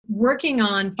working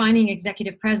on finding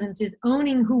executive presence is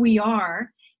owning who we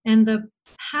are and the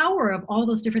power of all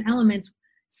those different elements,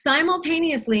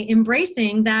 simultaneously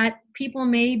embracing that people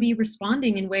may be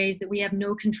responding in ways that we have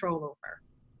no control over.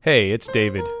 Hey, it's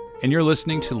David, and you're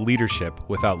listening to Leadership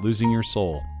Without Losing Your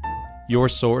Soul, your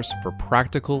source for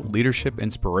practical leadership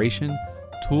inspiration,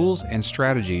 tools, and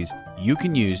strategies you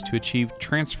can use to achieve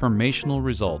transformational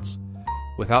results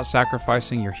without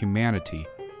sacrificing your humanity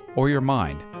or your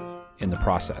mind in the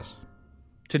process.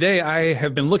 Today, I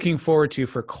have been looking forward to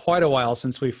for quite a while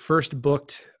since we first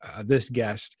booked this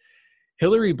guest.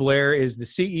 Hillary Blair is the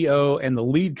CEO and the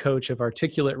lead coach of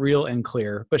Articulate Real and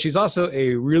Clear, but she's also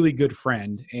a really good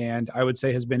friend, and I would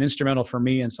say has been instrumental for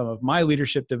me in some of my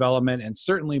leadership development and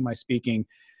certainly my speaking.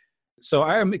 So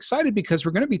I am excited because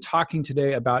we're going to be talking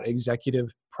today about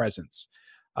executive presence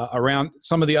around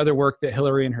some of the other work that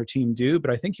Hillary and her team do,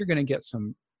 but I think you're going to get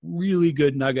some really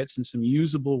good nuggets and some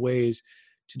usable ways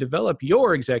to develop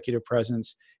your executive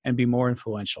presence and be more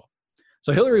influential.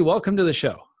 So Hillary, welcome to the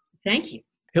show. Thank you.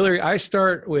 Hillary, I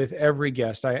start with every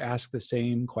guest. I ask the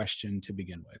same question to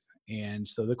begin with. And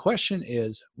so the question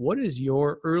is, what is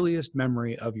your earliest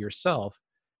memory of yourself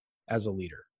as a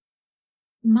leader?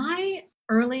 My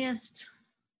earliest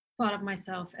thought of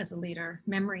myself as a leader,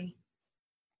 memory,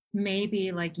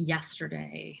 maybe like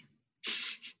yesterday.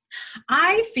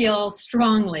 I feel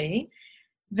strongly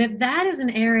that that is an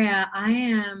area I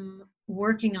am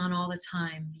working on all the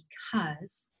time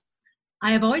because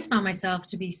I have always found myself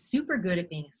to be super good at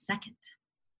being a second.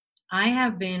 I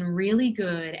have been really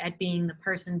good at being the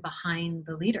person behind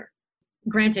the leader.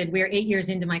 Granted, we're 8 years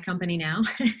into my company now,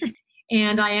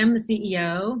 and I am the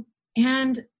CEO,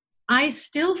 and I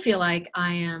still feel like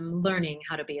I am learning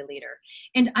how to be a leader.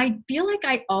 And I feel like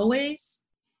I always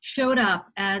showed up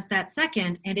as that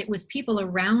second, and it was people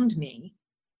around me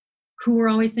who were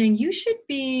always saying, you should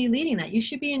be leading that. You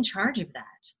should be in charge of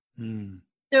that.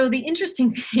 So the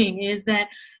interesting thing is that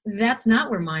that's not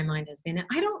where my mind has been.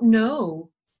 I don't know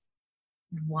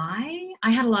why. I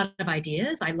had a lot of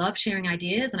ideas. I love sharing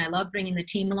ideas and I love bringing the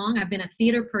team along. I've been a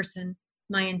theater person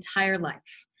my entire life.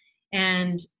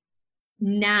 And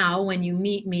now when you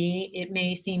meet me, it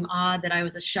may seem odd that I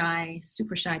was a shy,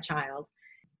 super shy child.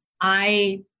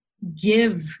 I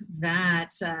give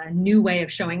that new way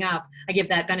of showing up. I give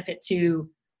that benefit to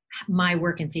my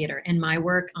work in theater and my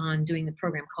work on doing the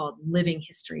program called Living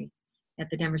History at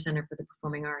the Denver Center for the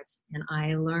Performing Arts. And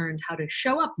I learned how to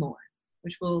show up more,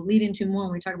 which we'll lead into more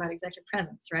when we talk about executive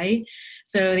presence, right?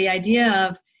 So the idea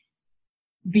of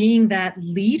being that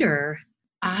leader,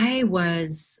 I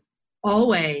was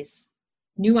always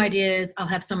new ideas. I'll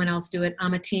have someone else do it.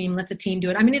 I'm a team. Let's a team do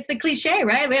it. I mean, it's a cliche,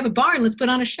 right? We have a barn. Let's put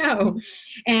on a show.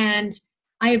 And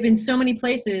I have been so many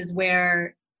places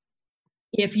where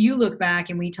if you look back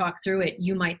and we talk through it,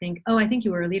 you might think, oh, I think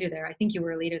you were a leader there. I think you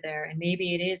were a leader there. And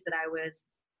maybe it is that I was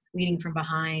leading from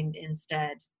behind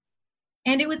instead.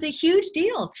 And it was a huge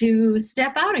deal to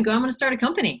step out and go, I'm going to start a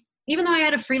company. Even though I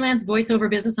had a freelance voiceover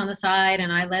business on the side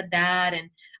and I led that and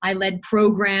I led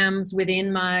programs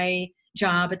within my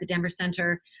job at the Denver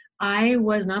Center, I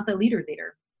was not the leader.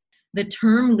 The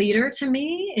term leader to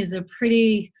me is a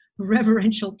pretty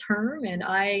reverential term, and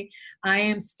I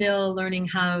am still learning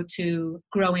how to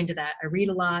grow into that. I read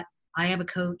a lot. I have a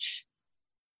coach.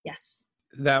 Yes.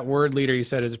 That word leader you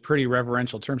said is a pretty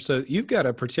reverential term. So you've got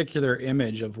a particular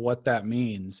image of what that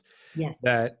means. Yes.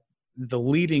 That the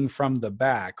leading from the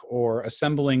back or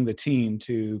assembling the team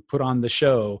to put on the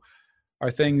show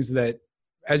are things that,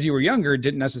 as you were younger,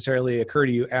 didn't necessarily occur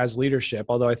to you as leadership.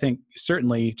 Although I think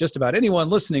certainly just about anyone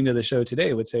listening to the show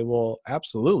today would say, well,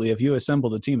 absolutely, if you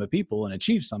assembled a team of people and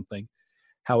achieved something.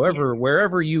 However,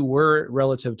 wherever you were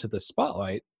relative to the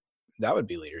spotlight, that would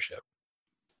be leadership.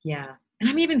 Yeah. And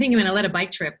I'm even thinking when I led a bike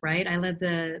trip, right? I led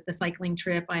the cycling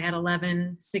trip. I had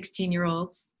 11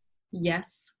 16-year-olds.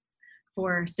 Yes.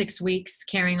 For 6 weeks,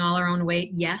 carrying all our own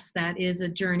weight. Yes, that is a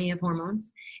journey of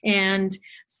hormones. And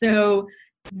so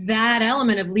that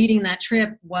element of leading that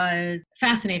trip was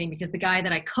fascinating because the guy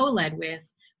that I co-led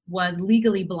with was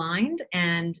legally blind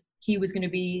and he was going to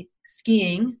be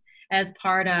skiing as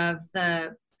part of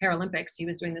the Paralympics. He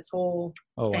was doing this whole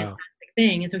fantastic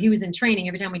thing. And so he was in training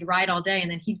every time we'd ride all day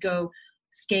and then he'd go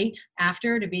skate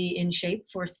after to be in shape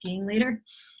for skiing later.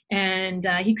 And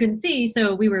he couldn't see,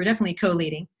 so we were definitely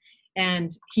co-leading.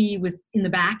 And he was in the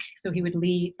back, so he would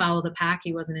follow the pack.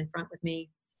 He wasn't in front with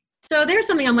me. So there's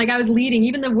something I'm like, I was leading.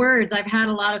 Even the words, I've had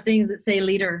a lot of things that say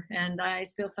leader, and I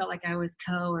still felt like I was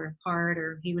co or part,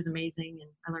 or he was amazing,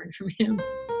 and I learned from him.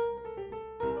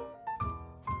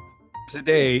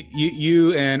 Today,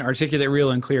 you and Articulate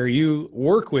Real and Clear, you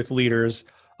work with leaders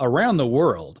around the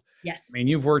world. Yes. I mean,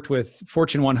 you've worked with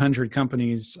Fortune 100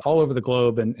 companies all over the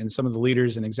globe and some of the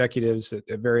leaders and executives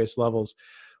at various levels.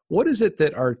 What is it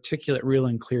that Articulate Real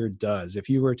and Clear does? If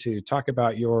you were to talk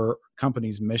about your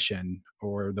company's mission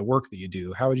or the work that you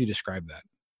do, how would you describe that?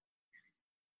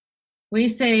 We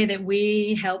say that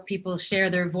we help people share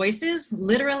their voices,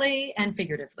 literally and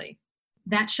figuratively.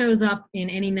 That shows up in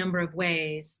any number of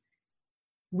ways.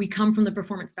 We come from the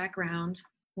performance background.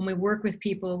 When we work with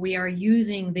people, we are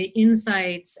using the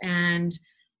insights and,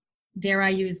 dare I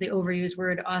use the overused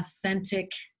word,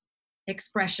 authentic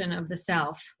expression of the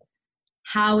self.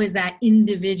 How is that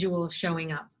individual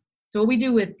showing up? So what we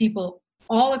do with people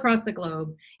all across the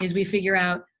globe is we figure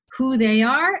out who they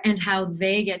are and how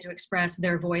they get to express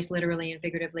their voice literally and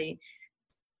figuratively.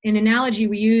 An analogy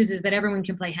we use is that everyone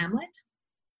can play Hamlet,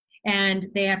 and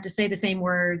they have to say the same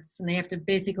words, and they have to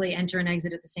basically enter and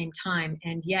exit at the same time,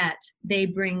 and yet they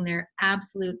bring their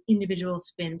absolute individual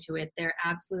spin to it, their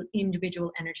absolute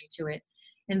individual energy to it,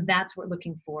 and that's what we're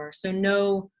looking for. So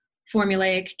no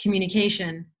formulaic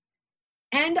communication.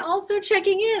 And also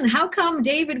checking in. How come,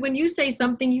 David, when you say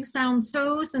something, you sound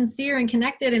so sincere and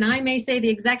connected, and I may say the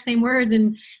exact same words,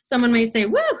 and someone may say,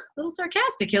 woo, a little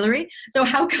sarcastic, Hillary. So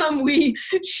how come we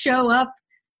show up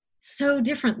so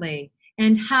differently?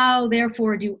 And how,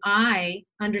 therefore, do I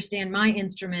understand my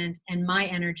instrument and my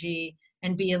energy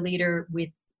and be a leader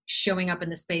with showing up in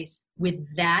the space with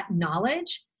that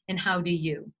knowledge? And how do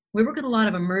you? We work with a lot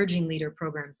of emerging leader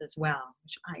programs as well,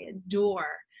 which I adore.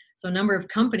 So a number of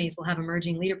companies will have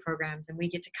emerging leader programs, and we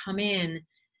get to come in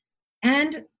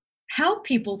and help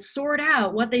people sort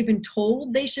out what they've been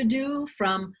told they should do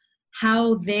from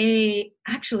how they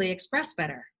actually express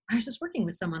better. I was just working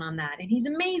with someone on that, and he's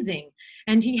amazing.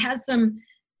 And he has some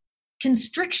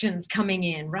constrictions coming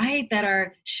in, right, that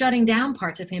are shutting down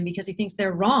parts of him because he thinks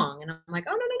they're wrong. And I'm like,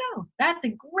 oh, no. That's a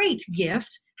great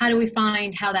gift. How do we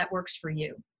find how that works for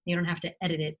you? You don't have to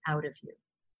edit it out of you.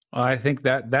 Well, I think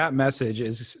that message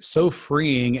is so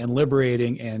freeing and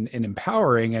liberating and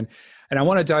empowering. And I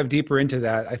want to dive deeper into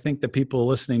that. I think the people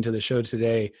listening to the show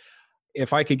today,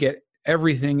 if I could get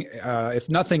everything, if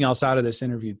nothing else out of this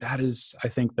interview, that is, I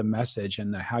think, the message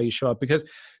and how you show up. Because,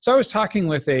 so I was talking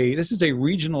with this is a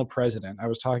regional president I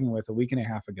was talking with a week and a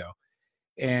half ago.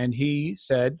 And he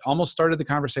said, almost started the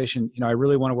conversation, I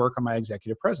really want to work on my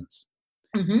executive presence.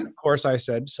 Mm-hmm. Of course, I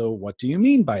said, so what do you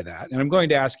mean by that? And I'm going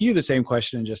to ask you the same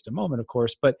question in just a moment, of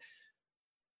course. But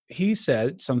he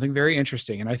said something very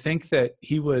interesting. And I think that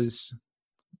he was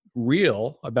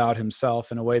real about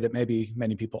himself in a way that maybe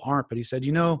many people aren't. But he said,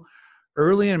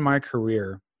 early in my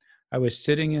career, I was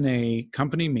sitting in a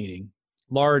company meeting,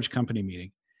 large company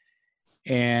meeting,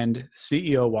 and the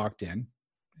CEO walked in,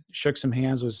 shook some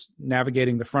hands, was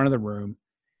navigating the front of the room.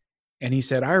 And he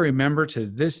said, I remember to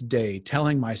this day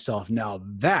telling myself, now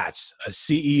that's a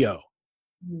CEO.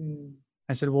 Mm.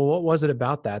 I said, well, what was it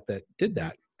about that did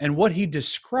that? And what he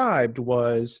described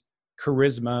was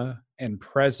charisma and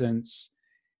presence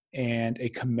and a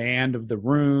command of the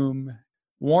room,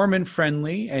 warm and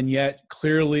friendly, and yet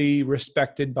clearly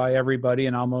respected by everybody,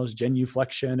 and almost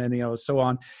genuflection and so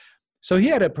on. So he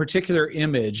had a particular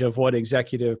image of what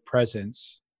executive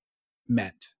presence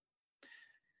meant.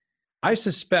 I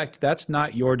suspect that's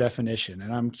not your definition,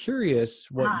 and I'm curious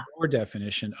what your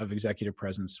definition of executive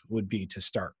presence would be to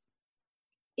start.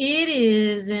 It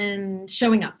is in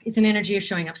showing up. It's an energy of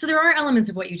showing up. So there are elements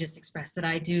of what you just expressed that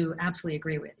I do absolutely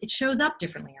agree with. It shows up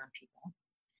differently on people.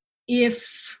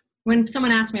 When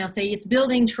someone asks me, I'll say it's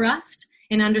building trust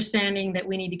and understanding that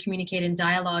we need to communicate in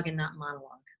dialogue and not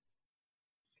monologue.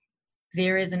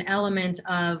 There is an element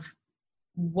of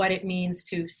what it means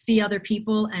to see other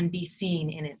people and be seen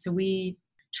in it. So we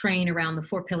train around the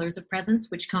 4 pillars of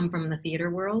presence, which come from the theater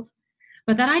world.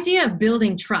 But that idea of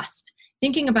building trust,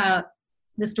 thinking about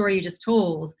the story you just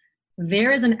told,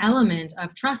 there is an element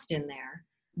of trust in there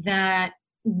that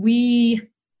we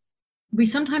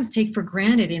sometimes take for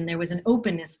granted. And there was an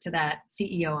openness to that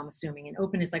CEO, I'm assuming, an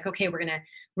openness like, okay, we're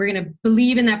gonna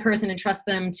believe in that person and trust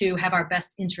them to have our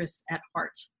best interests at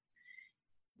heart.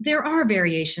 There are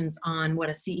variations on what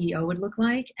a CEO would look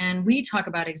like. And we talk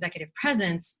about executive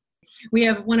presence. We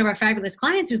have one of our fabulous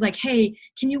clients who's like, hey,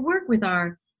 can you work with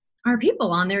our people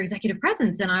on their executive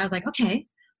presence? And I was like, okay,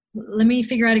 let me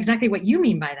figure out exactly what you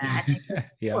mean by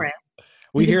that. Yeah.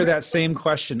 We hear that same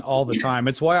question all the time.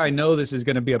 It's why I know this is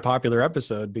going to be a popular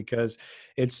episode, because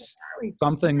it's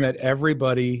something that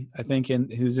everybody, I think,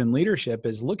 who's in leadership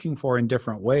is looking for in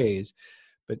different ways.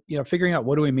 But, figuring out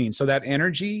what do we mean? So that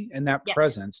energy and that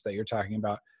presence that you're talking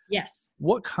about. Yes.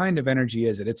 What kind of energy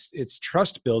is it? It's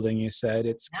trust building, you said.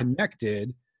 It's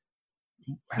connected.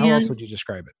 How else would you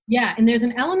describe it? Yeah. And there's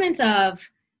an element of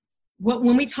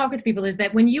when we talk with people is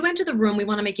that when you enter the room, we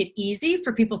want to make it easy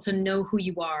for people to know who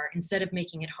you are instead of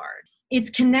making it hard.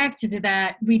 It's connected to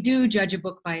that we do judge a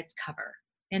book by its cover.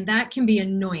 And that can be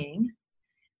annoying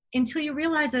until you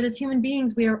realize that as human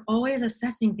beings, we are always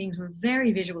assessing things. We're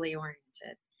very visually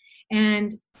oriented.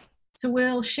 And so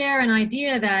we'll share an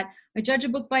idea that I judge a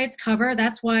book by its cover.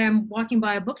 That's why I'm walking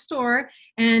by a bookstore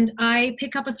and I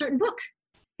pick up a certain book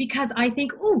because I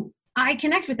think, ooh, I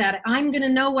connect with that. I'm going to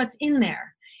know what's in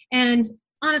there. And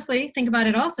honestly, think about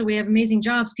it also. We have amazing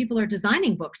jobs. People are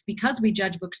designing books because we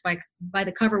judge books by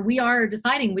the cover. We are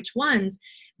deciding which ones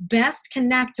best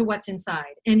connect to what's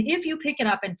inside. And if you pick it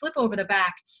up and flip over the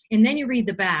back and then you read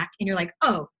the back and you're like,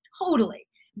 oh, totally.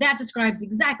 That describes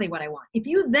exactly what I want. If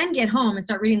you then get home and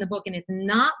start reading the book and it's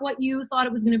not what you thought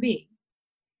it was going to be,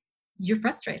 you're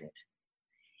frustrated.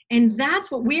 And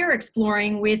that's what we're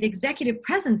exploring with executive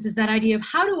presence, is that idea of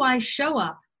how do I show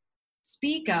up,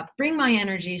 speak up, bring my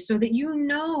energy so that you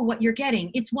know what you're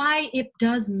getting. It's why it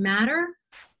does matter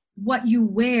what you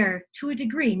wear to a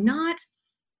degree, not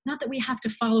that we have to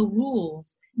follow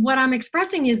rules. What I'm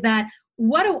expressing is that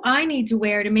what do I need to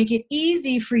wear to make it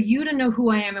easy for you to know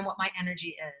who I am and what my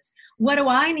energy is? What do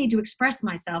I need to express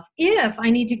myself if I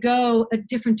need to go a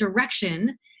different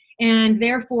direction and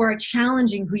therefore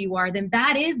challenging who you are? Then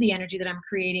that is the energy that I'm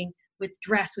creating with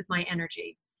dress, with my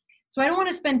energy. So I don't want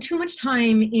to spend too much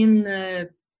time in the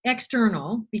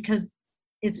external because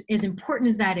as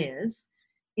important as that is,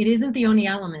 it isn't the only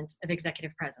element of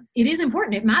executive presence. It is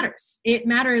important. It matters. It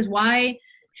matters why.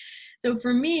 So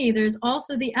for me, there's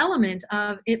also the element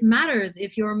of it matters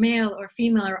if you're male or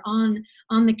female or on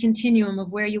the continuum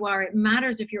of where you are. It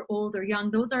matters if you're old or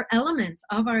young. Those are elements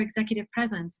of our executive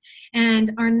presence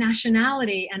and our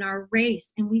nationality and our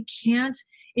race. And we can't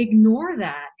ignore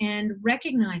that, and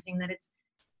recognizing that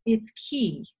it's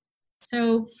key.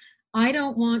 So I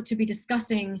don't want to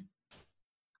discuss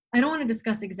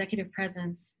executive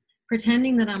presence,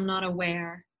 pretending that I'm not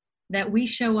aware that we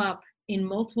show up in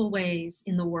multiple ways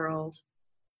in the world: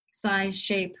 size,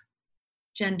 shape,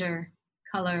 gender,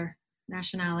 color,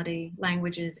 nationality,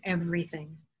 languages,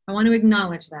 everything. I want to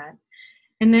acknowledge that.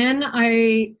 And then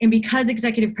because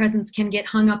executive presence can get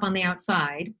hung up on the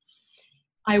outside,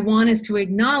 I want us to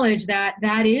acknowledge that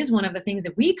that is one of the things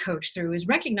that we coach through, is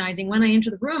recognizing when I enter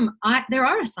the room, there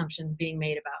are assumptions being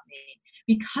made about me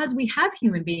because we have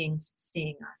human beings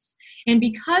seeing us. And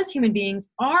because human beings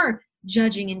are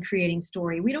judging and creating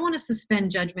story, we don't want to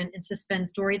suspend judgment and suspend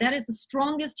story. That is the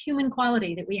strongest human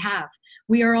quality that we have.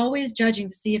 We are always judging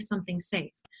to see if something's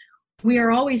safe. We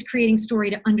are always creating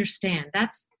story to understand.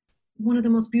 That's one of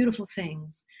the most beautiful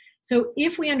things. So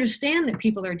if we understand that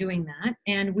people are doing that,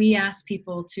 and we ask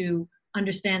people to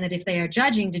understand that if they are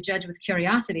judging, to judge with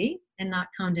curiosity and not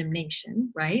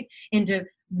condemnation, right? And to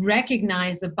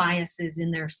recognize the biases in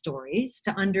their stories,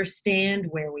 to understand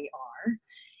where we are.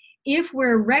 If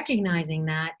we're recognizing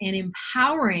that and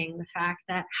empowering the fact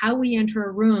that how we enter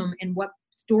a room and what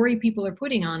story people are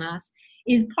putting on us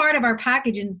is part of our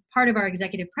package and part of our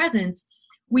executive presence,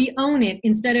 we own it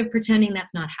instead of pretending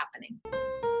that's not happening.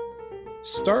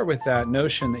 Start with that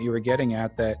notion that you were getting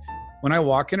at, that when I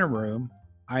walk in a room,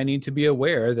 I need to be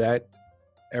aware that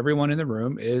everyone in the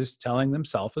room is telling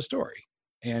themselves a story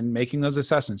and making those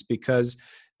assessments because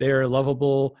they're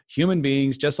lovable human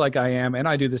beings just like I am, and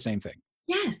I do the same thing.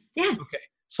 Yes. Okay,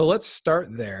 so let's start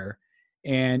there.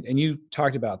 And you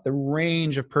talked about the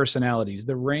range of personalities,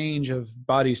 the range of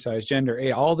body size, gender,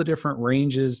 all the different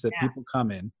ranges that people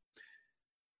come in.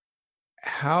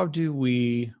 How do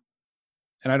we,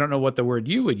 and I don't know what the word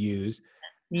you would use,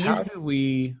 how do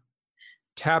we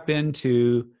tap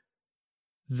into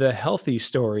the healthy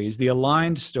stories, the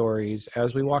aligned stories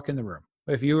as we walk in the room?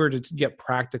 If you were to get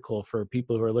practical for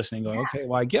people who are listening, going, okay,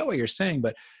 well, I get what you're saying,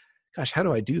 but gosh, how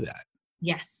do I do that?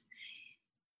 Yes.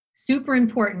 Super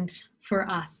important for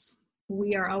us.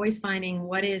 We are always finding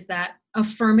what is that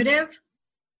affirmative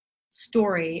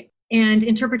story and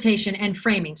interpretation and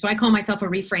framing. So I call myself a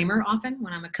reframer often.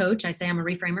 When I'm a coach, I say I'm a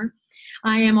reframer.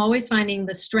 I am always finding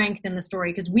the strength in the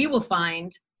story, because we will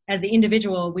find, as the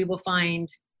individual, we will find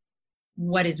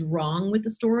what is wrong with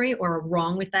the story or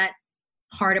wrong with that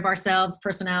part of ourselves,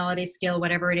 personality, skill,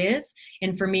 whatever it is.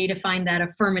 And for me to find that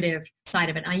affirmative side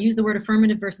of it. I use the word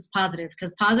affirmative versus positive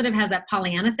because positive has that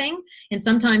Pollyanna thing. And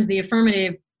sometimes the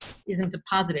affirmative isn't a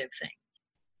positive thing.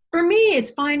 For me,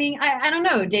 it's finding, I don't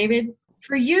know, David,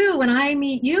 for you, when I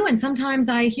meet you, and sometimes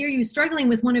I hear you struggling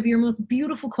with one of your most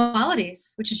beautiful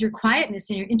qualities, which is your quietness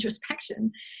and your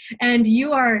introspection, and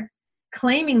you are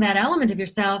claiming that element of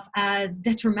yourself as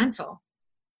detrimental.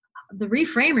 The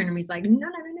reframer in me is like,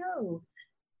 no.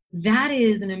 That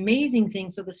is an amazing thing.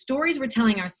 So the stories we're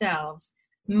telling ourselves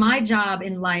My job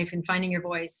in life, in finding your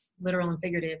voice, literal and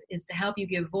figurative, is to help you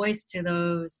give voice to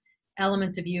those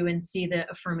elements of you and see the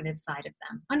affirmative side of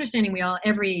them. Understanding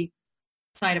every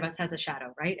side of us has a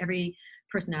shadow, right? Every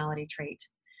personality trait.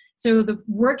 So the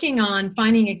working on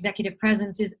finding executive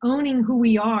presence is owning who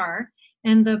we are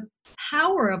and the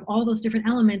power of all those different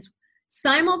elements,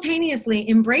 simultaneously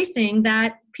embracing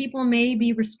that people may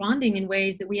be responding in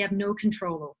ways that we have no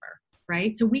control over,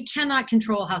 right? So we cannot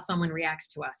control how someone reacts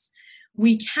to us.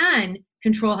 We can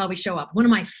control how we show up. One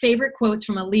of my favorite quotes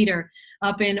from a leader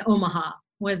up in Omaha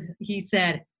was, he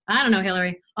said, I don't know,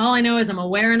 Hillary, all I know is I'm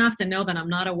aware enough to know that I'm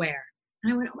not aware.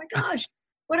 And I went, oh my gosh,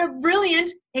 what a brilliant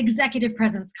executive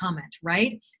presence comment,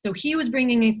 right? So he was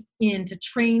bringing us in to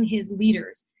train his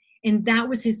leaders. And that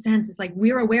was his sense. It's like,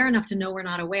 we're aware enough to know we're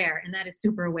not aware. And that is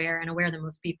super aware and aware than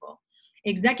most people.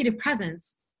 Executive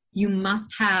presence, you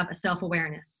must have a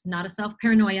self-awareness, not a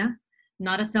self-paranoia,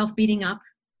 not a self-beating up,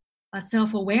 a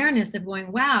self-awareness of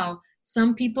going, wow,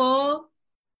 some people,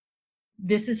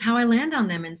 this is how I land on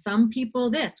them. And some people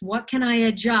this, what can I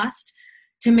adjust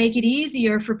to make it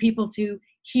easier for people to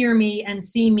hear me and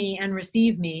see me and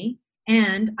receive me?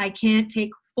 And I can't take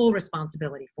full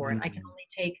responsibility for it. I can only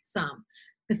take some.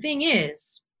 The thing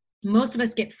is, most of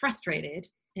us get frustrated,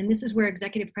 and this is where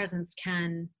executive presence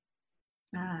can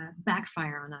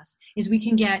backfire on us, is we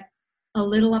can get a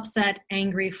little upset,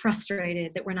 angry,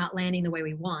 frustrated that we're not landing the way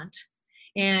we want.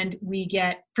 And we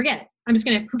get, forget it. I'm just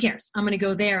who cares? I'm going to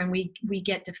go there. And we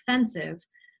get defensive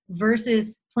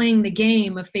versus playing the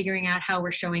game of figuring out how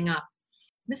we're showing up.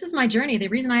 This is my journey. The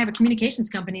reason I have a communications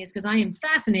company is because I am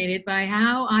fascinated by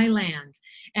how I land.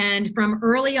 And from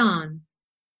early on,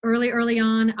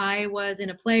 I was in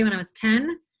a play when I was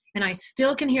 10, and I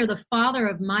still can hear the father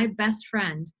of my best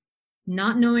friend,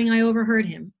 not knowing I overheard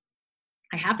him.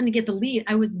 I happened to get the lead.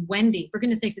 I was Wendy. For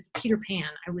goodness sakes, it's Peter Pan.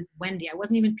 I was Wendy. I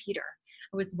wasn't even Peter.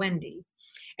 I was Wendy.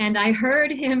 And I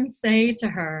heard him say to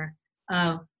her,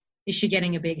 oh, is she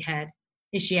getting a big head?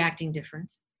 Is she acting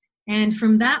different? And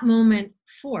from that moment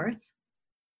forth,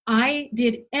 I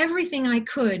did everything I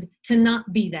could to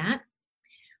not be that,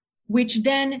 which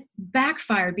then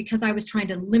backfired because I was trying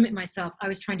to limit myself. I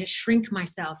was trying to shrink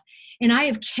myself. And I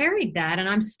have carried that, and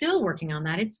I'm still working on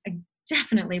that. It's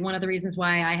definitely one of the reasons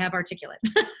why I have Articulate.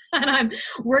 And I'm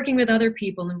working with other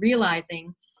people and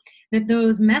realizing that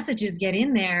those messages get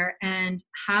in there. And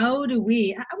I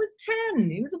was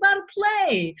 10, it was about a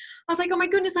play. I was like, oh my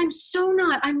goodness, I'm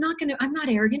not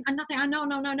arrogant. I'm nothing.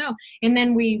 No. And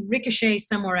then we ricochet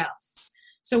somewhere else.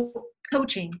 So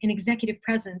coaching and executive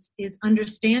presence is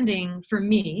understanding for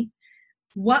me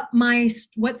what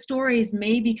stories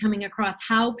may be coming across,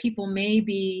 how people may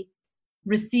be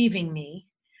receiving me.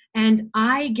 And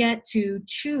I get to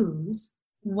choose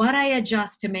what I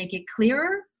adjust to make it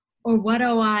clearer, or what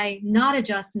do I not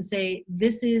adjust and say,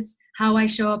 this is how I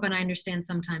show up, and I understand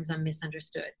sometimes I'm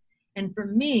misunderstood. And for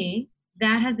me,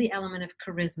 that has the element of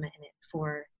charisma in it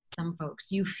for some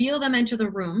folks. You feel them enter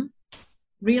the room,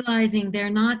 realizing they're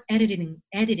not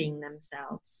editing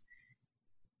themselves.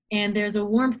 And there's a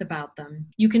warmth about them.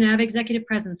 You can have executive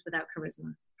presence without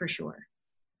charisma, for sure.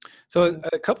 So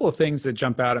a couple of things that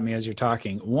jump out at me as you're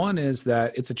talking. One is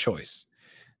that it's a choice.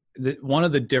 One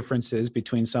of the differences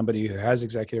between somebody who has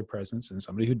executive presence and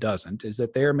somebody who doesn't is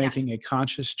that they are making a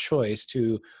conscious choice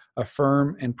to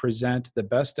affirm and present the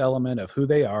best element of who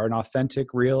they are, an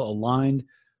authentic, real, aligned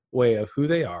way of who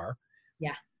they are.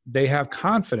 Yeah. They have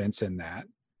confidence in that,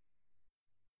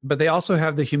 but they also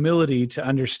have the humility to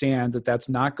understand that that's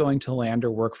not going to land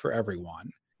or work for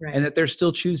everyone, right, and that they're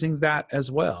still choosing that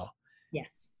as well.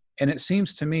 Yes. And it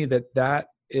seems to me that that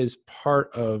is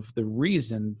part of the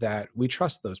reason that we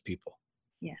trust those people.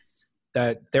 Yes.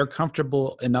 That they're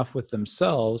comfortable enough with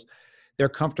themselves. They're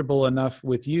comfortable enough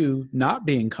with you not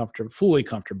being fully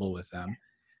comfortable with them, yes,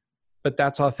 but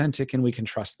that's authentic and we can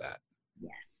trust that.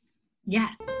 Yes.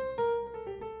 Yes.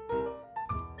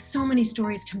 So many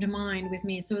stories come to mind with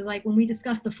me. So like when we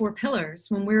discuss the 4 pillars,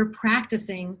 when we're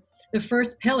practicing, the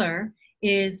first pillar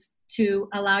is to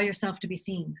allow yourself to be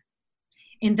seen.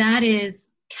 And that is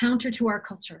counter to our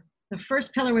culture, the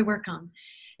first pillar we work on.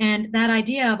 And that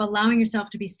idea of allowing yourself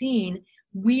to be seen,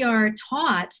 we are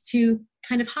taught to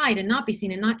kind of hide and not be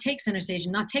seen and not take center stage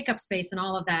and not take up space and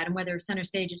all of that. And whether center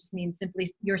stage, it just means simply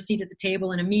your seat at the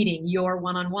table in a meeting, your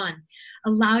one-on-one.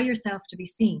 Allow yourself to be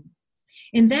seen.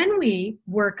 And then we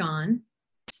work on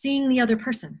seeing the other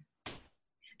person,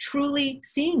 truly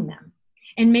seeing them.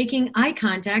 And making eye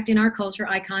contact. In our culture,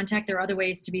 eye contact, there are other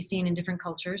ways to be seen in different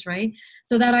cultures, right?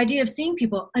 So that idea of seeing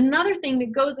people, another thing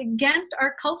that goes against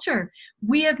our culture,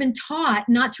 we have been taught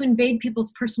not to invade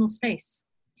people's personal space.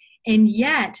 And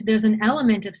yet there's an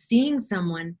element of seeing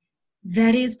someone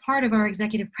that is part of our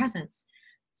executive presence.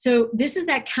 So this is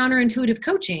that counterintuitive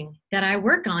coaching that I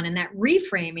work on, and that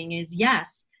reframing is,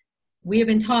 yes, we have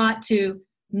been taught to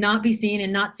not be seen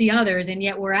and not see others, and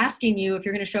yet we're asking you, if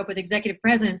you're going to show up with executive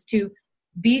presence, to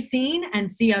be seen and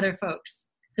see other folks.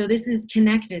 So this is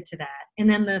connected to that. And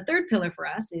then the third pillar for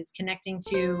us is connecting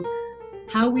to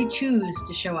how we choose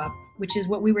to show up, which is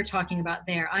what we were talking about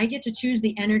there. I get to choose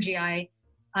the energy I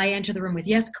enter the room with.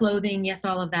 Yes, clothing, yes,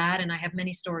 all of that. And I have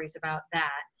many stories about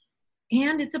that.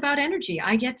 And it's about energy.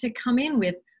 I get to come in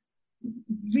with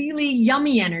really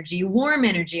yummy energy, warm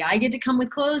energy. I get to come with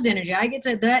closed energy. I get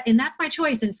to that, and that's my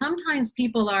choice. And sometimes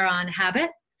people are on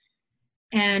habit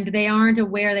and they aren't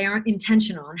aware, they aren't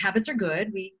intentional. And habits are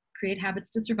good. We create habits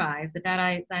to survive, but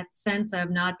that sense of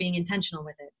not being intentional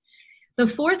with it. The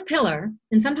fourth pillar,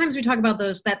 and sometimes we talk about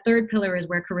that third pillar is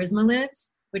where charisma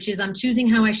lives, which is I'm choosing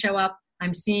how I show up.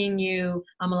 I'm seeing you.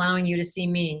 I'm allowing you to see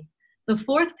me. The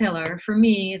fourth pillar for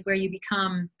me is where you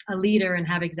become a leader and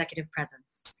have executive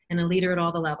presence, and a leader at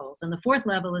all the levels. And the fourth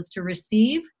level is to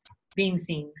receive being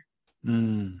seen.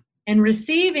 And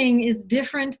receiving is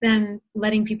different than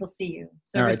letting people see you.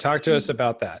 So all right, talk to us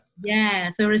about that. Yeah,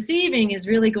 so receiving is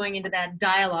really going into that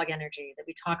dialogue energy that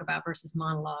we talk about versus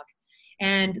monologue.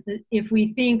 And if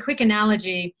we think, quick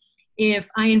analogy, if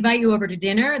I invite you over to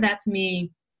dinner, that's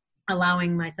me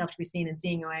allowing myself to be seen and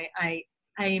seeing you.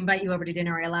 I invite you over to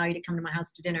dinner, I allow you to come to my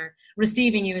house to dinner.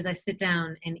 Receiving you is I sit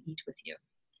down and eat with you.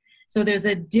 So there's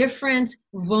a different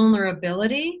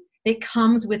vulnerability that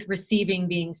comes with receiving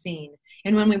being seen.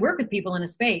 And when we work with people in a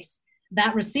space,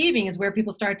 that receiving is where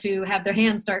people start to have their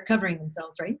hands start covering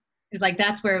themselves, right? It's like,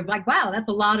 that's where, like, wow, that's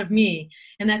a lot of me.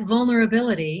 And that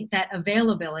vulnerability, that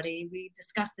availability, we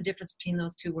discussed the difference between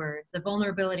those two words. The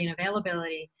vulnerability and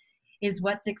availability is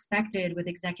what's expected with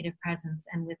executive presence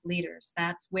and with leaders.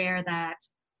 That's where that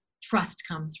trust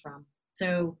comes from.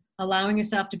 So allowing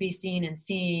yourself to be seen and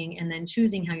seeing, and then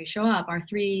choosing how you show up are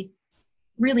three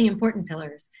really important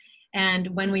pillars. And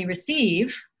when we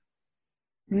receive,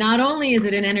 not only is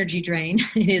it an energy drain,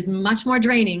 it is much more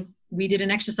draining. We did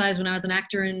an exercise when I was an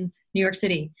actor in New York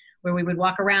City where we would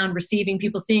walk around receiving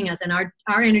people seeing us, and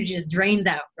our energy just drains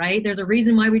out, right? There's a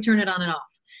reason why we turn it on and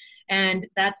off. And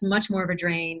that's much more of a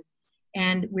drain.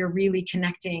 And we're really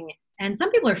connecting. And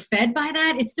some people are fed by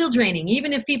that. It's still draining.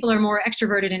 Even if people are more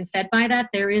extroverted and fed by that,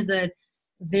 there is a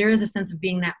sense of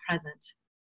being that present.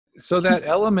 So that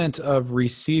element of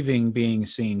receiving being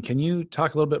seen, can you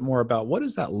talk a little bit more about what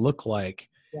does that look like?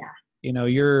 Yeah. You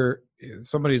know,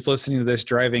 somebody's listening to this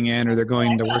driving in, or they're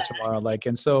going to work tomorrow.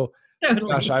 And so,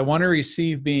 totally. Gosh, I want to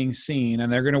receive being seen,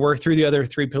 and they're going to work through the other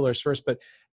three pillars first, but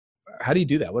how do you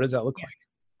do that? What does that look like?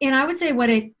 And I would say what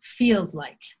it feels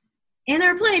like. And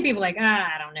there are plenty of people like,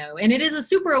 I don't know. And it is a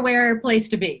super aware place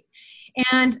to be.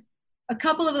 And a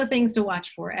couple of the things to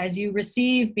watch for as you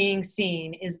receive being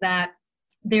seen is that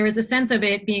there is a sense of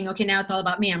it being, okay, now it's all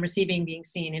about me. I'm receiving being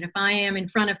seen. And if I am in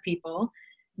front of people,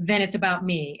 then it's about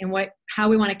me. And how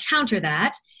we want to counter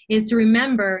that is to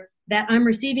remember that I'm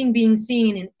receiving being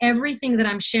seen, and everything that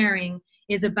I'm sharing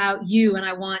is about you. And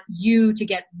I want you to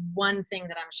get one thing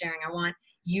that I'm sharing. I want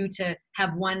you to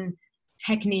have one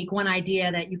technique, one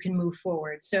idea that you can move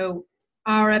forward. So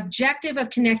our objective of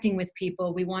connecting with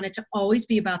people, we want it to always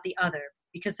be about the other,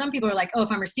 because some people are like, oh,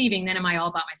 if I'm receiving, then am I all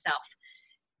about myself?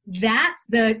 That's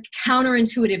the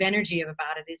counterintuitive energy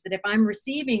about it, is that if I'm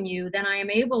receiving you, then I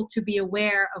am able to be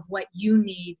aware of what you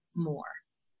need more.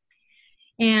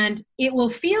 And it will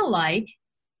feel like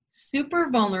super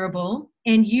vulnerable,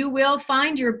 and you will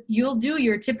find you'll do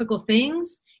your typical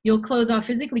things. You'll close off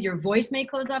physically. Your voice may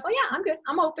close off. Oh yeah, I'm good.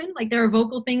 I'm open. Like, there are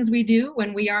vocal things we do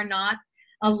when we are not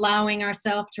allowing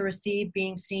ourselves to receive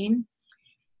being seen.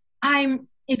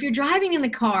 If you're driving in the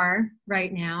car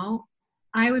right now,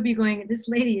 I would be going, this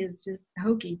lady is just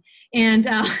hokey. And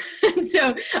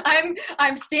so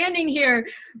I'm standing here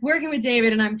working with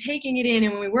David, and I'm taking it in.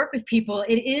 And when we work with people,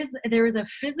 there is a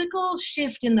physical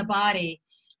shift in the body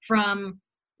from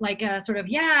like a sort of,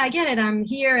 yeah, I get it. I'm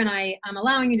here, and I'm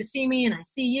allowing you to see me, and I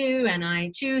see you, and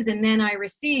I choose, and then I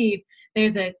receive.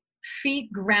 There's a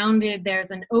feet grounded.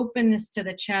 There's an openness to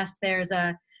the chest. There's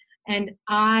an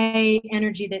eye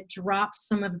energy that drops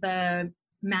some of the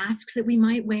masks that we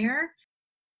might wear.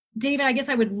 David, I guess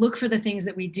I would look for the things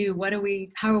that we do.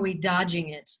 How are we dodging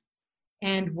it?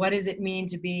 And what does it mean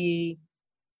to be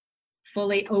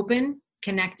fully open,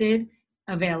 connected,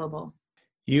 available?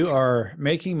 You are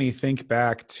making me think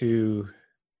back to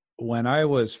when I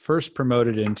was first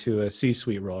promoted into a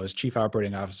C-suite role as chief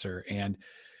operating officer, and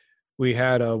we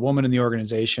had a woman in the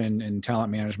organization in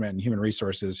talent management and human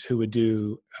resources who would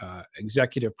do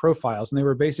executive profiles, and they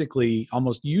were basically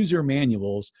almost user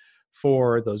manuals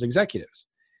for those executives.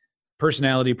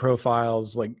 Personality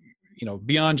profiles, like,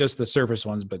 beyond just the surface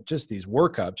ones, but just these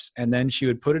workups. And then she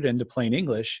would put it into plain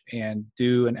English and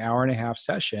do an 1.5-hour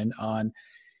session on,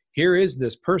 here is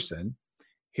this person.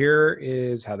 Here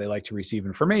is how they like to receive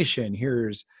information.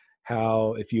 Here's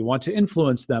how, if you want to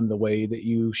influence them, the way that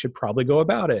you should probably go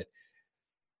about it.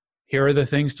 Here are the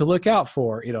things to look out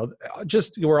for.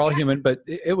 Just, we're all human, but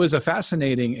it was a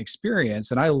fascinating experience.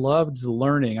 And I loved the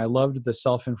learning. I loved the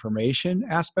self-information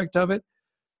aspect of it.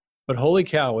 But holy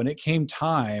cow, when it came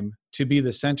time to be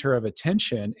the center of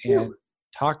attention and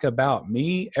talk about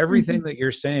me, everything that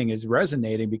you're saying is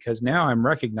resonating, because now I'm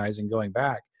recognizing, going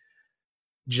back,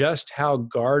 just how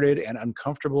guarded and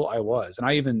uncomfortable I was. And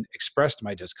I even expressed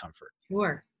my discomfort.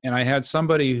 Sure. And I had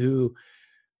somebody who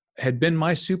had been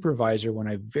my supervisor when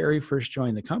I very first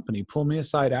joined the company pull me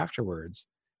aside afterwards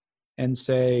and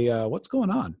say, what's going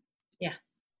on? Yeah.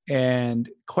 And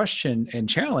question and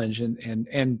challenge.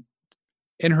 And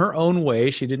in her own way,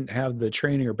 she didn't have the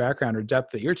training or background or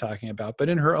depth that you're talking about, but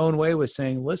in her own way was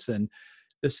saying, listen,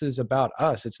 this is about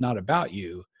us. It's not about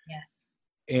you. Yes.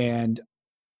 And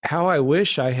how I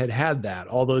wish I had had that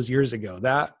all those years ago.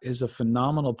 That is a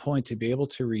phenomenal point to be able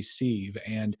to receive.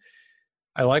 And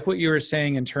I like what you were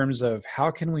saying in terms of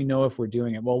how can we know if we're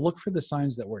doing it? Well, look for the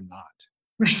signs that we're not.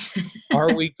 Right.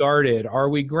 Are we guarded? Are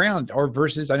we grounded? Or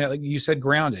versus, I know, like you said,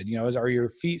 grounded, are your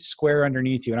feet square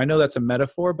underneath you? And I know that's a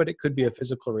metaphor, but it could be a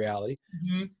physical reality.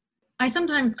 Mm-hmm. I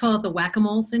sometimes call it the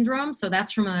whack-a-mole syndrome. So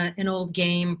that's from an old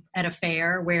game at a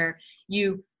fair where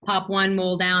you pop one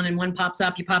mole down and one pops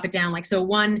up, you pop it down.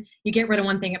 You get rid of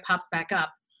one thing, it pops back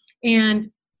up. And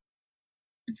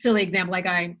silly example, like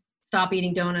I stop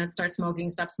eating donuts, start smoking,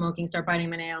 stop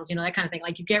biting my nails, that kind of thing.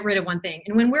 Like you get rid of one thing.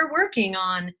 And when we're working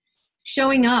on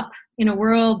showing up in a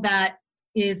world that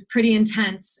is pretty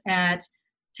intense at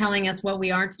telling us what we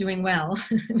aren't doing well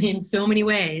in so many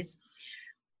ways,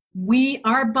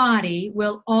 our body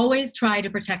will always try to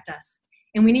protect us.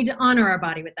 And we need to honor our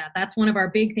body with that. That's one of our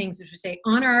big things, is we say,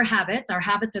 honor our habits. Our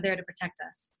habits are there to protect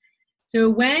us. So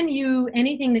when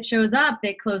anything that shows up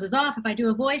that closes off, if I do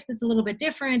a voice that's a little bit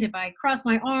different, if I cross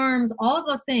my arms, all of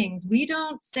those things, we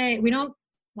don't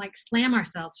like slam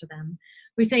ourselves for them.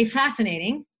 We say,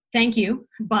 fascinating. Thank you,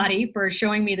 body, for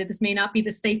showing me that this may not be the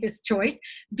safest choice.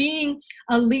 Being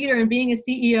a leader and being a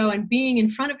CEO and being in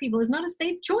front of people is not a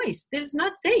safe choice. It is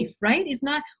not safe, right? It's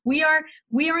not. We are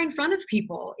in front of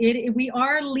people. We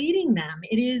are leading them.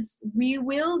 We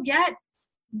will get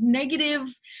negative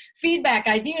feedback,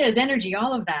 ideas, energy,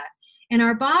 all of that. And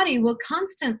our body will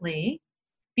constantly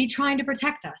be trying to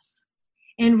protect us.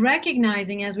 And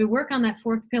recognizing, as we work on that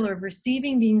fourth pillar of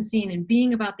receiving, being seen, and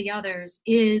being about the others,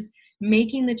 is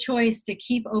making the choice to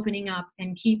keep opening up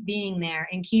and keep being there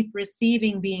and keep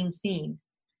receiving, being seen.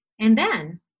 And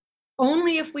then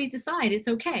only if we decide it's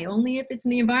okay, only if it's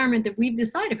in the environment that we've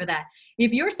decided for that.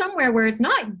 If you're somewhere where it's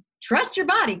not, trust your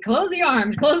body, close the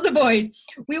arms, close the voice.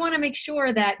 We want to make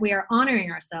sure that we are honoring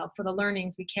ourselves for the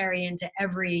learnings we carry into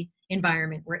every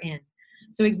environment we're in.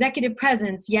 So executive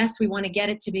presence, yes, we want to get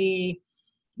it to be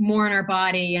more in our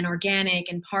body and organic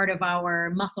and part of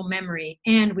our muscle memory.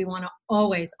 And we want to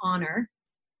always honor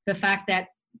the fact that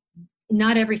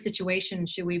not every situation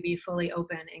should we be fully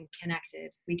open and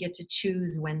connected. We get to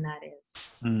choose when that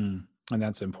is. And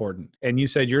that's important. And you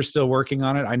said you're still working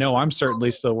on it. I know I'm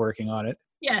certainly still working on it.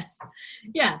 Yes.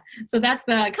 Yeah. So that's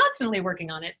the constantly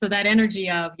working on it. So that energy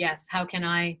of, yes, how can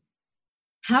I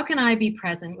be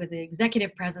present with the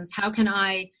executive presence? How can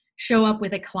I show up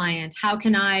with a client? How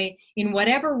can I, in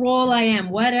whatever role I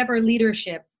am, whatever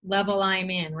leadership level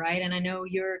I'm in, right? And I know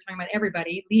you're talking about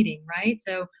everybody leading, right?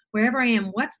 So wherever I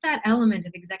am, what's that element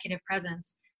of executive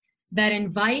presence that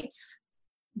invites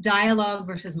dialogue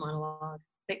versus monologue,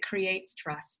 that creates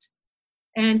trust?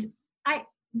 And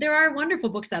there are wonderful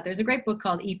books out there. There's a great book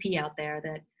called EP out there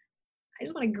that I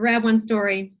just want to grab one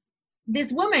story.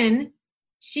 This woman,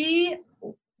 she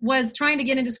was trying to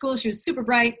get into school. She was super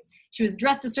bright. She was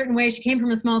dressed a certain way. She came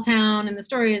from a small town, and the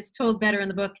story is told better in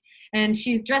the book. And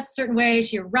she's dressed a certain way.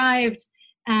 She arrived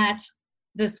at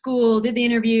the school, did the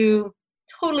interview,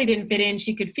 totally didn't fit in.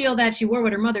 She could feel that. She wore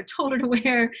what her mother told her to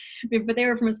wear, but they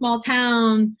were from a small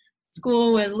town.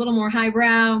 School was a little more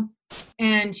highbrow,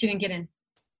 and she didn't get in.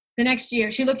 The next year,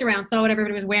 she looked around, saw what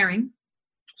everybody was wearing,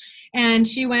 and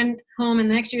she went home, and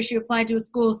the next year she applied to a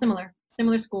school, similar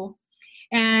school,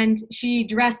 and she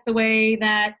dressed the way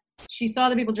that she saw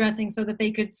the people dressing so that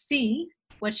they could see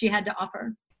what she had to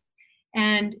offer.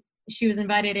 And she was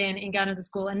invited in and got into the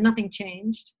school, and nothing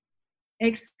changed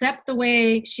except the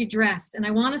way she dressed. And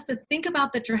I want us to think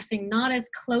about the dressing not as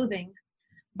clothing,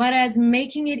 but as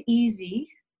making it easy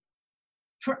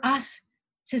for us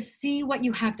to see what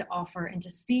you have to offer and to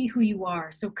see who you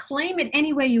are. So claim it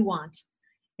any way you want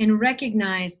and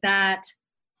recognize that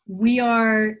we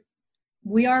are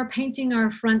painting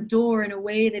our front door in a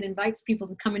way that invites people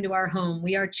to come into our home.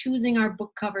 We are choosing our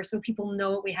book cover so people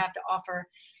know what we have to offer.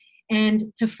 And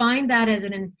to find that as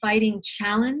an inviting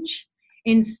challenge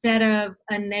instead of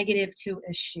a negative to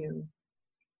eschew.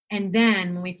 And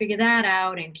then when we figure that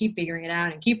out and keep figuring it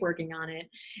out and keep working on it,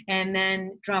 and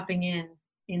then dropping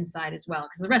inside as well.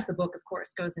 Because the rest of the book, of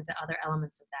course, goes into other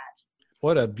elements of that.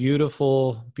 What a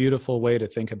beautiful, beautiful way to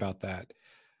think about that.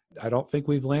 I don't think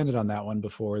we've landed on that one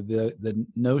before. The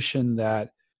notion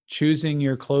that choosing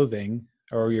your clothing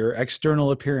or your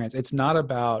external appearance, it's not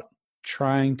about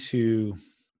trying to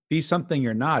be something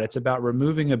you're not. It's about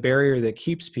removing a barrier that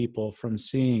keeps people from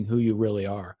seeing who you really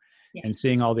are. Yes. And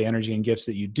seeing all the energy and gifts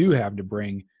that you do have to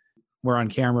bring. We're on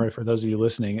camera for those of you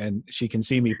listening, and she can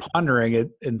see me pondering it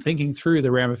and thinking through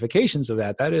the ramifications of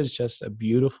that. That is just a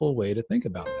beautiful way to think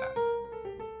about that.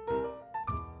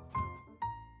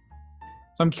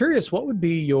 So I'm curious, what would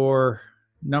be your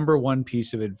number one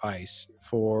piece of advice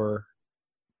for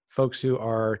folks who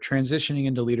are transitioning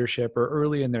into leadership or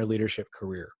early in their leadership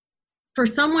career? For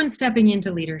someone stepping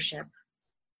into leadership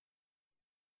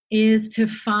is to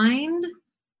find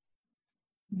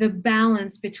the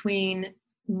balance between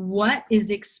what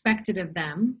is expected of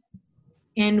them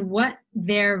and what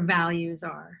their values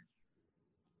are.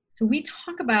 So we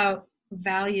talk about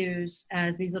values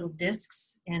as these little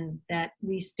discs, and that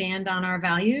we stand on our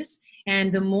values,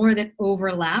 and the more that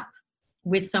overlap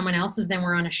with someone else's, then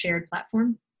we're on a shared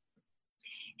platform.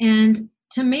 And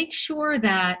to make sure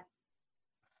that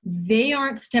they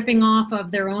aren't stepping off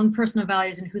of their own personal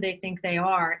values and who they think they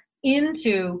are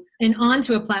into and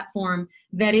onto a platform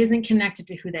that isn't connected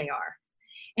to who they are.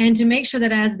 And to make sure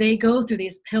that as they go through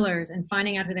these pillars and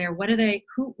finding out who they are, what do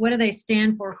they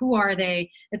stand for, who are they,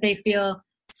 that they feel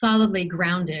solidly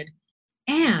grounded.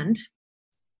 And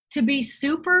to be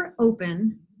super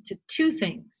open to two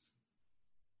things: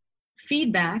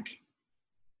 feedback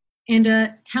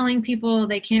and telling people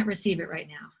they can't receive it right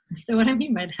now. So what I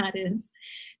mean by that is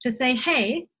to say,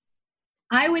 hey,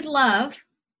 I would love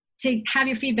to have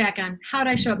your feedback on how do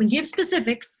I show up, and give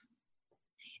specifics,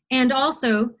 and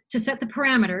also to set the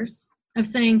parameters of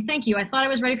saying, thank you, I thought I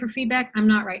was ready for feedback. I'm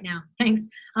not right now. Thanks.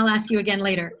 I'll ask you again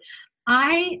later.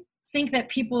 I think that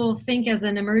people think as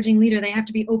an emerging leader, they have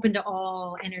to be open to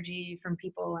all energy from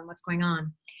people and what's going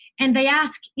on. And they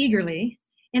ask eagerly.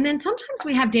 And then sometimes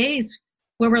we have days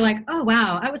where we're like, oh,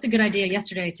 wow, that was a good idea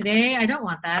yesterday. Today, I don't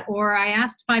want that. Or I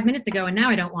asked 5 minutes ago and now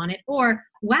I don't want it. Or,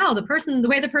 wow, the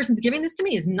way the person's giving this to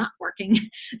me is not working.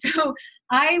 So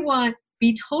I want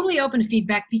be totally open to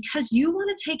feedback, because you want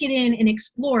to take it in and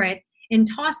explore it and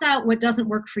toss out what doesn't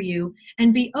work for you,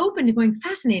 and be open to going,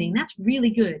 fascinating, that's really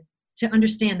good to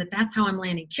understand that that's how I'm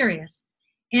landing, curious,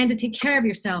 and to take care of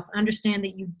yourself, understand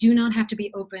that you do not have to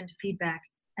be open to feedback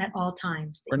at all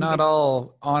times. We're not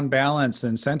all on balance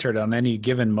and centered on any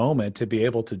given moment to be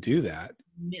able to do that.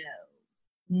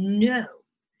 No.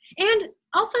 And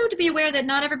also to be aware that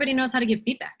not everybody knows how to give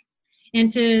feedback.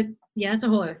 And that's a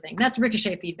whole other thing. That's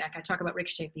ricochet feedback. I talk about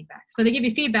ricochet feedback. So they give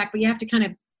you feedback, but you have to kind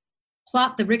of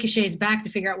plot the ricochets back to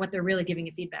figure out what they're really giving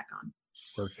you feedback on.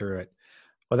 Work through it.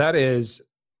 Well, that is,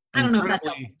 I don't know if that's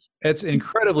helpful. It's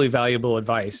incredibly valuable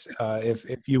advice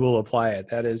if you will apply it.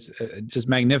 That is just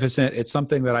magnificent. It's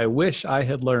something that I wish I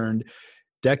had learned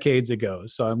decades ago.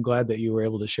 So I'm glad that you were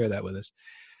able to share that with us.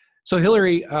 So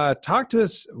Hillary, talk to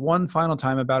us one final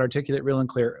time about Articulate, Real, and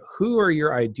Clear. Who are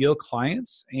your ideal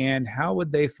clients, and how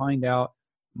would they find out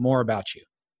more about you?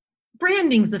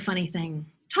 Branding's a funny thing.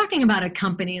 Talking about a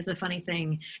company is a funny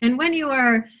thing. And when you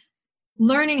are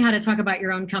learning how to talk about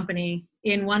your own company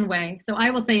in one way, so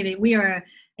I will say that we are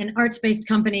an arts-based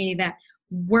company that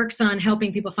works on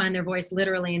helping people find their voice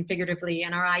literally and figuratively.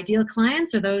 And our ideal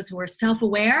clients are those who are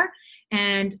self-aware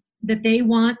and that they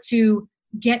want to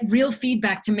get real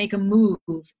feedback to make a move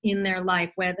in their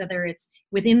life, whether it's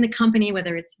within the company,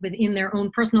 whether it's within their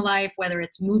own personal life, whether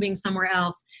it's moving somewhere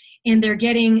else. And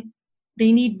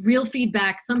they need real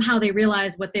feedback. Somehow they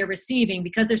realize what they're receiving,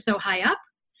 because they're so high up,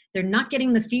 they're not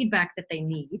getting the feedback that they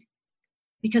need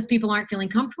because people aren't feeling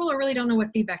comfortable or really don't know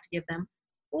what feedback to give them.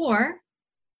 Or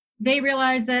they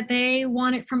realize that they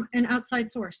want it from an outside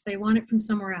source. They want it from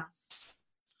somewhere else.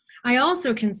 I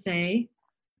also can say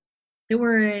that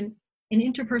we're an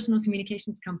interpersonal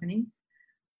communications company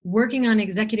working on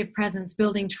executive presence,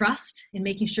 building trust, and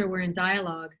making sure we're in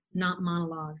dialogue, not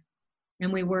monologue.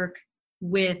 And we work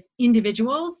with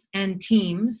individuals and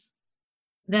teams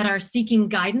that are seeking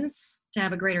guidance to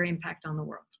have a greater impact on the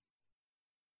world.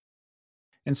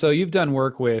 And so you've done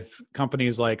work with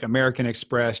companies like American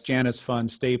Express, Janus Fund,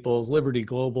 Staples, Liberty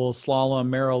Global, Slalom,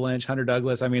 Merrill Lynch, Hunter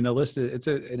Douglas. I mean, the list, it's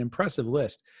an impressive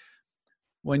list.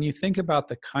 When you think about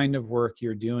the kind of work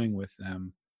you're doing with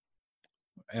them,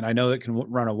 and I know it can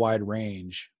run a wide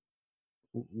range,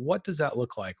 what does that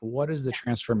look like? What is the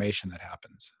transformation that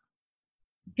happens?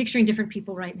 Picturing different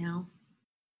people right now.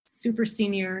 Super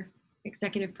senior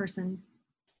executive person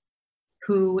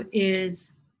who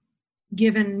is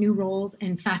given new roles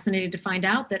and fascinated to find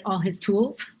out that all his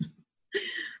tools,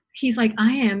 he's like,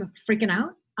 I am freaking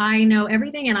out. I know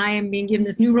everything and I am being given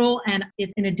this new role and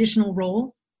it's an additional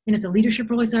role and it's a leadership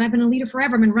role. He said, I've been a leader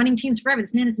forever. I've been running teams forever.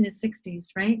 This man is in his 60s,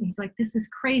 right? And he's like, this is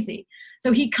crazy.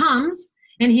 So he comes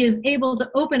and he is able to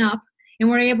open up and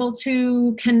we're able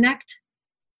to connect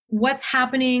what's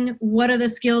happening, what are the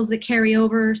skills that carry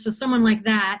over. So someone like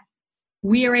that,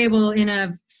 we are able in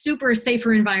a super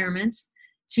safer environment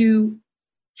to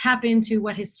tap into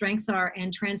what his strengths are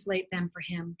and translate them for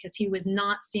him because he was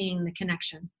not seeing the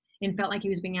connection and felt like he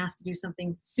was being asked to do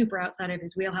something super outside of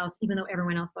his wheelhouse, even though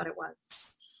everyone else thought it was.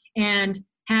 And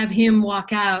have him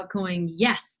walk out going,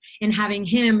 yes, and having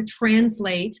him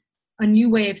translate a new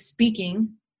way of speaking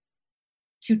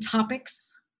to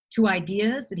topics, to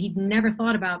ideas that he'd never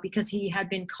thought about because he had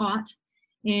been caught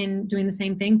in doing the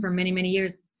same thing for many, many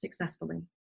years successfully.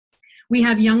 We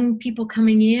have young people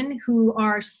coming in who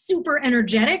are super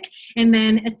energetic and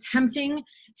then attempting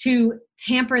to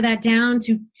tamper that down,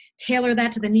 to tailor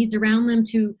that to the needs around them,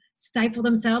 to stifle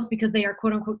themselves because they are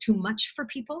quote unquote too much for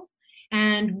people.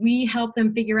 And we help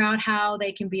them figure out how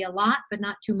they can be a lot, but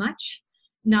not too much.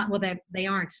 They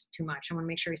aren't too much. I want to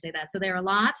make sure we say that. So they're a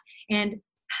lot, and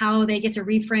how they get to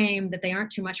reframe that they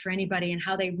aren't too much for anybody and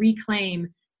how they reclaim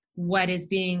what is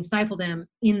being stifled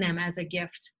in them as a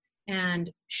gift and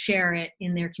share it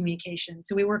in their communication.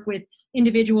 So we work with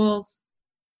individuals,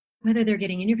 whether they're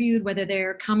getting interviewed, whether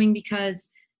they're coming because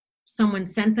someone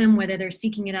sent them, whether they're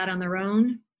seeking it out on their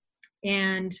own.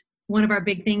 And one of our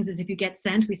big things is if you get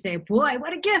sent, we say, boy,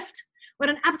 what a gift. What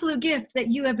an absolute gift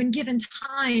that you have been given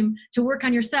time to work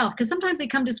on yourself. Because sometimes they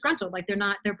come disgruntled, like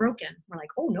they're broken. We're like,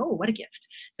 oh no, what a gift.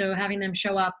 So having them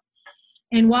show up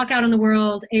and walk out in the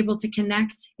world, able to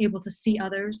connect, able to see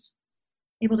others,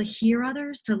 able to hear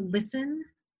others, to listen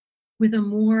with a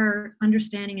more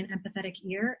understanding and empathetic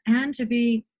ear, and to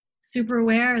be super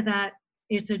aware that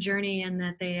it's a journey and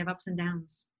that they have ups and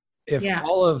downs. If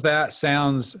all of that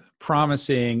sounds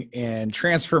promising and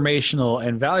transformational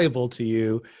and valuable to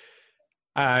you,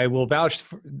 I will vouch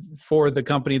for the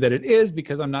company that it is,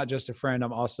 because I'm not just a friend,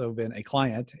 I'm also been a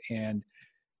client, and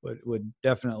would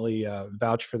definitely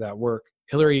vouch for that work.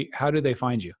 Hillary, how do they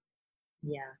find you?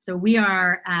 Yeah, so we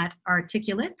are at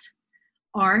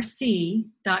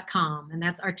articulaterc.com, and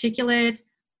that's articulate,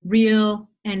 real,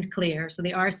 and clear. So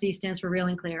the RC stands for real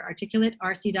and clear.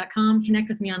 Articulaterc.com. Connect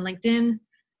with me on LinkedIn.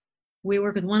 We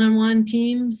work with one-on-one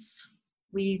teams.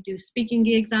 We do speaking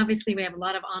gigs. Obviously, we have a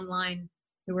lot of online.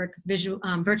 We work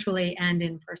virtually and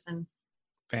in person.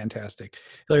 Fantastic.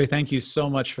 Hillary, thank you so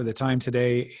much for the time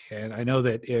today. And I know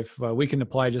that if we can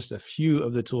apply just a few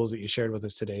of the tools that you shared with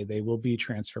us today, they will be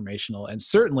transformational and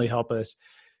certainly help us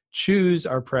choose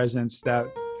our presence, that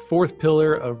fourth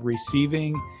pillar of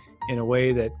receiving in a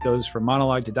way that goes from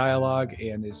monologue to dialogue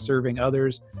and is serving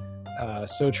others.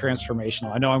 So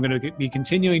transformational. I know I'm going to be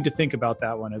continuing to think about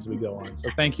that one as we go on. So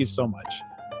thank you so much.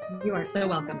 You are so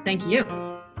welcome. Thank you.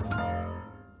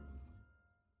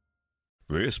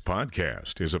 This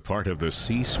podcast is a part of the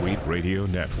C-Suite Radio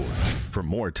Network. For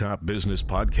more top business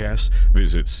podcasts,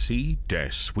 visit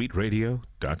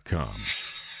c-suiteradio.com.